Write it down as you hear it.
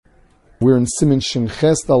We're in Siman Shin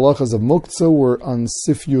Ches, the halachas of Muktzah. We're on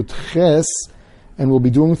Sif Yud Ches, and we'll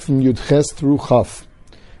be doing from Yud Ches through Chaf.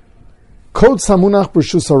 Kotz hamunach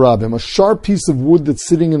b'rshus harabim, a sharp piece of wood that's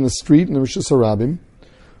sitting in the street in the Rishus Harabim.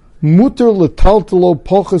 Muter letaltalo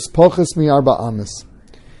poches mi'arba amis.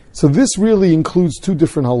 So this really includes two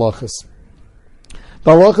different halachas.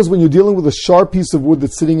 The halachas, when you're dealing with a sharp piece of wood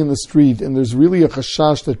that's sitting in the street, and there's really a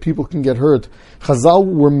chashash that people can get hurt, Chazal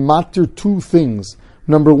were matter two things.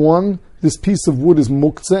 Number one, this piece of wood is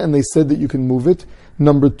muktzah, and they said that you can move it.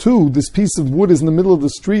 Number two, this piece of wood is in the middle of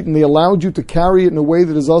the street, and they allowed you to carry it in a way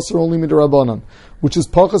that is also only midrabanan, which is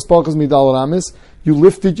pachas midal amis. You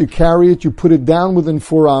lift it, you carry it, you put it down within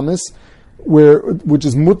 4 amis, which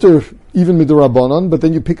is mutter even midrabanan, but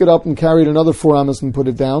then you pick it up and carry it another 4 amis and put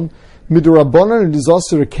it down. Midrabanan, it is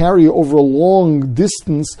also to carry over a long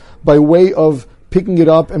distance by way of picking it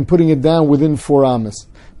up and putting it down within 4 amis.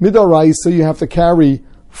 Midaraisa, you have to carry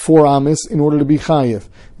 4 amis in order to be chayiv.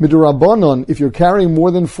 Midrabanan, if you're carrying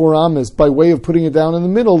more than 4 amis by way of putting it down in the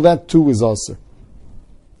middle, that too is aser.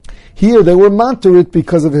 Here they were matter it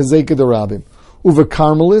because of hezekah derabim. Uva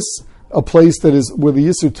Carmelis, a place that is where the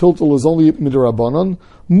Yisur Tiltal is only midrabanan.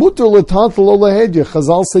 Mutter letantal olahedya.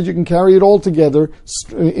 Chazal said you can carry it all together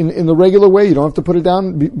in the regular way. You don't have to put it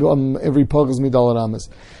down every pachas midal amis.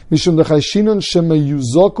 Mishum dechashinon shema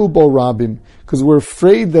yuzoku bo rabim, because we're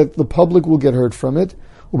afraid that the public will get hurt from it.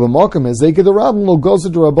 Ubamakam hezekah derabim lo goza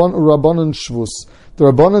derabanan shvus. The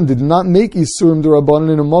Rabbanan did not make isurim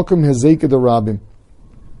derabanan in a makam hezekah derabim.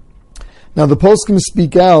 Now the poskim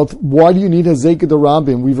speak out, why do you need hezekah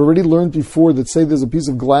derabim? We've already learned before that say there's a piece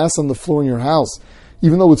of glass on the floor in your house.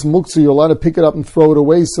 Even though it's muktzah, you're allowed to pick it up and throw it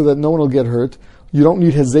away so that no one will get hurt. You don't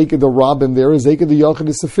need hezekah derabim there. Hezekah deyachid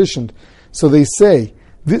is sufficient. So they say,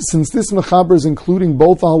 since this mechaber is including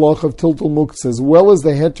both the halach of tiltul muktzah as well as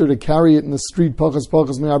the heter to carry it in the street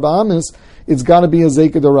pachas mi'arba amis, it's got to be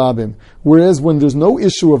hezekah derabim. Whereas when there's no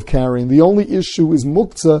issue of carrying, the only issue is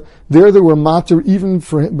muktzah, there they were matter even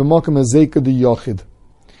for b'makam hezekah deyachid.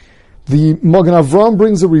 The Magen Avram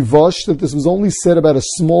brings a rivash that this was only said about a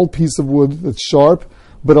small piece of wood that's sharp,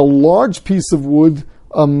 but a large piece of wood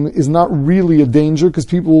is not really a danger because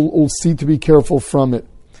people will see to be careful from it.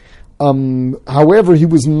 However, he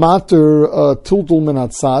was mater tiltul min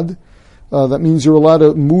hatzad. That means you're allowed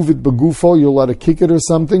to move it begufo, you're allowed to kick it or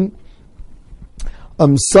something.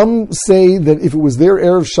 Some say that if it was there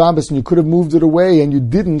Erev Shabbos and you could have moved it away and you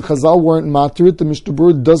didn't, Chazal weren't matter it. The Mishnah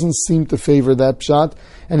Berurah doesn't seem to favor that pshat,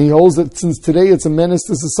 and he holds that since today it's a menace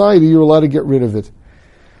to society, you're allowed to get rid of it.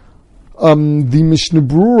 The Mishnah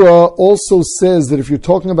Berurah also says that if you're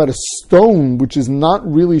talking about a stone which is not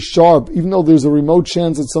really sharp, even though there's a remote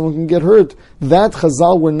chance that someone can get hurt, that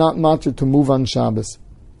Chazal were not matter to move on Shabbos.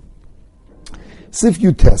 Sif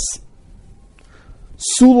Yutes.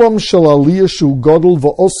 Sulam shel aliyah shu gadol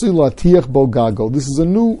va'osi latiach bo gago. This is a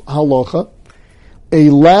new halacha, a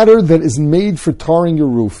ladder that is made for tarring your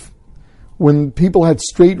roof. When people had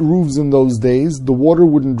straight roofs in those days, the water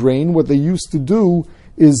wouldn't drain. What they used to do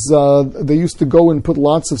is they used to go and put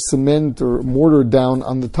lots of cement or mortar down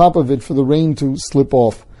on the top of it for the rain to slip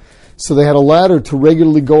off. So they had a ladder to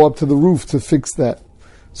regularly go up to the roof to fix that.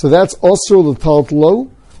 So that's osur l'taltlo.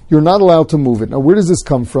 You're not allowed to move it. Now, where does this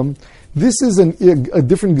come from? This is a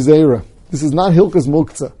different gzeira. This is not hilchas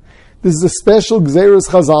muktzah. This is a special gzeiras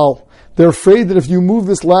chazal. They're afraid that if you move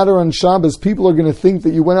this ladder on Shabbos, people are going to think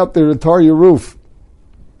that you went up there to tar your roof.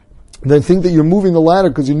 They think that you're moving the ladder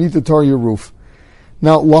because you need to tar your roof.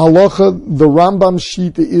 Now, la halacha, the Rambam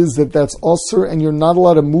shita is that that's osur, and you're not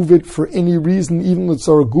allowed to move it for any reason, even with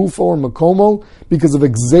tzara gufo or makomo, because of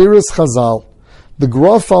gzeiras chazal. The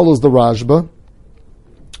Gra follows the Rashba,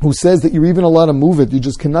 who says that you're even allowed to move it. You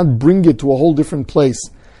just cannot bring it to a whole different place.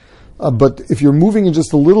 But if you're moving it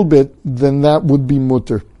just a little bit, then that would be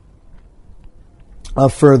mutter.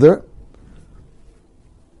 Further,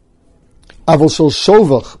 aval shel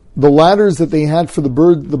shovach, the ladders that they had for the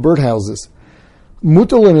birdhouses.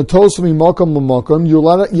 Mutter lenatosumi makam l'makam, you're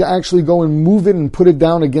allowed to, you actually go and move it and put it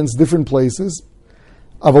down against different places.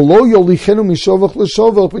 Aval lo yolichenu mishovach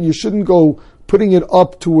l'shovach, but you shouldn't go putting it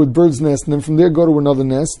up to a bird's nest and then from there go to another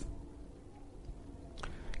nest.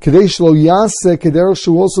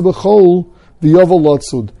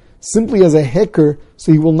 Simply as a hecker,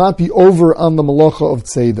 so he will not be over on the malacha of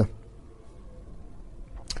tzeda.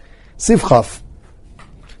 Sifchaf.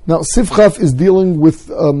 Now, Sifchaf is dealing with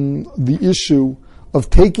the issue of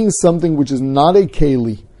taking something which is not a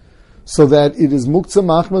keli, so that it is muktzah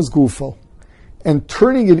machmas gufo, and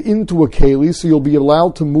turning it into a keli, so you'll be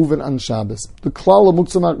allowed to move it on Shabbos. The klal of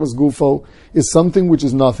muktzah machmas gufo is something which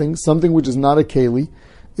is nothing, something which is not a keli.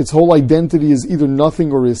 Its whole identity is either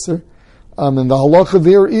nothing or iser. And the halacha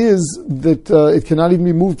there is that it cannot even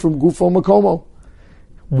be moved from gufo makomo.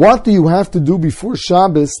 What do you have to do before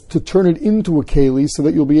Shabbos to turn it into a keli so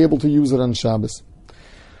that you'll be able to use it on Shabbos?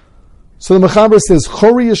 So the Mechaber says,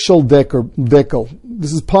 Choriya shel dekel.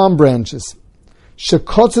 This is palm branches.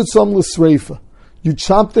 Shekotzetzom l'sreifa. You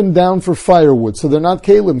chop them down for firewood, so they're not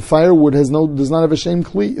kelim. Firewood does not have a shem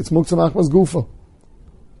kli. It's muktzah machmas gufa.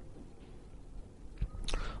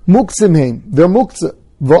 Muktzim heim. They're muktzah.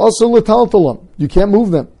 V'asur l'taltalam. You can't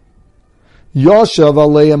move them. Yashav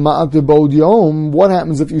aleim ma'at b'bod yom. What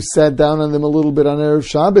happens if you sat down on them a little bit on Erev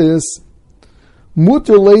Shabbos?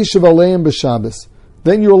 Muter leishav aleim b'Shabbos.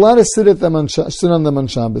 Then you're allowed to sit on them on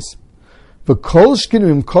Shabbos. V'kol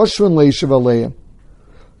shkinim koshrin leishav aleim.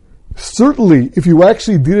 Certainly, if you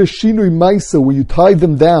actually did a shinui maisa where you tied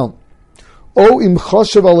them down, o im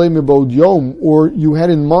choshev aleim b'bod yom, or you had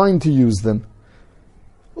in mind to use them,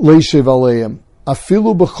 leishav aleim.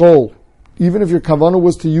 Afilu b'chol, even if your kavanah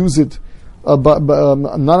was to use it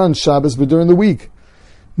not on Shabbos but during the week.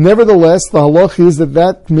 Nevertheless, the halach is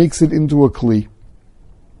that makes it into a kli.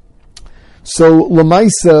 So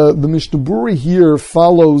Lamaisa, the Mishnah Berurah here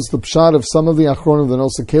follows the pshat of some of the achronim, the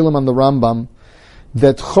Nosei Kelim and the Rambam,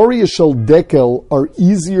 that choriya shel dekel are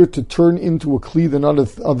easier to turn into a kli than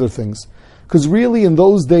other things. Because really in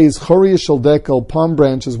those days, choriya shel dekel, palm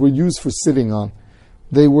branches, were used for sitting on.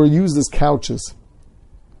 They were used as couches.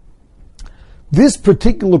 This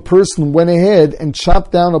particular person went ahead and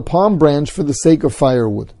chopped down a palm branch for the sake of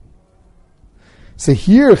firewood. So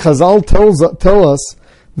here Chazal tell us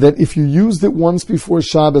that if you used it once before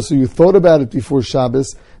Shabbos or you thought about it before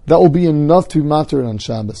Shabbos, that will be enough to be matir on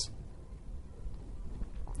Shabbos.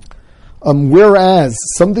 Whereas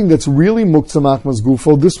something that's really muktzah machmas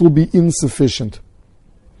gufo, this will be insufficient.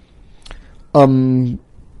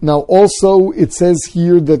 Now also it says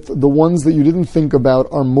here that the ones that you didn't think about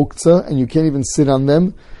are muktzah and you can't even sit on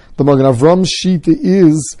them. The Magen Avram's shita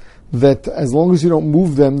is that as long as you don't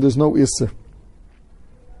move them, there's no isser.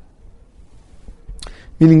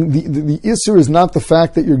 Meaning the isser is not the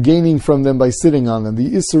fact that you're gaining from them by sitting on them.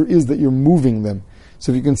 The isser is that you're moving them.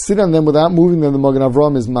 So if you can sit on them without moving them, the Magen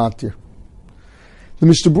Avram is matir. The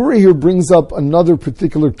Mishnah Berurah here brings up another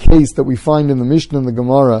particular case that we find in the Mishnah and the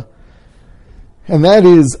Gemara, and that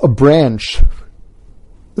is a branch.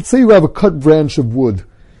 Let's say you have a cut branch of wood,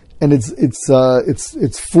 and it's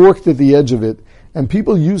forked at the edge of it, and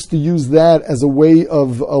people used to use that as a way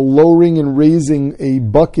of lowering and raising a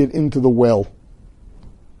bucket into the well.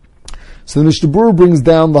 So the Mishnah Berurah brings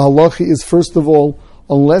down the halacha is, first of all,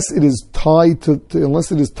 unless it is tied to the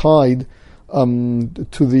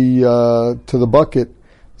bucket,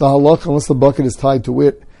 the halacha, unless the bucket is tied to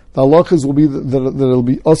it, the halachas will be that it'll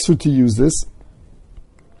be usher to use this.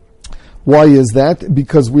 Why is that?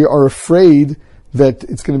 Because we are afraid that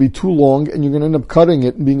it's going to be too long and you're going to end up cutting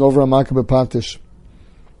it and being over a makabeh patish.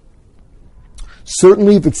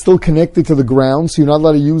 Certainly if it's still connected to the ground, so you're not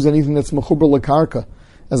allowed to use anything that's mechuber lakarka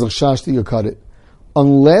as a chashti, you cut it.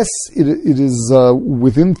 Unless it is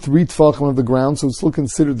within 3 tfachim of the ground, so it's still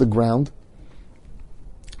considered the ground.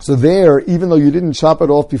 So there, even though you didn't chop it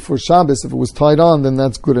off before Shabbos, if it was tied on, then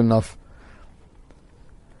that's good enough.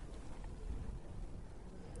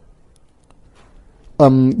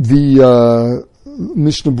 The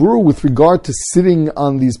Mishnah Berurah, with regard to sitting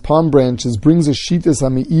on these palm branches, brings a shitas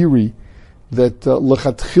ha'meiri that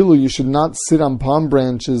lechatchilu you should not sit on palm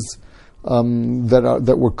branches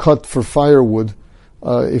that were cut for firewood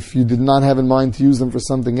if you did not have in mind to use them for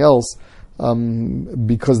something else,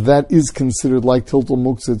 because that is considered like tiltul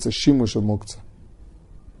muktzah. It's a shimush of muktzah.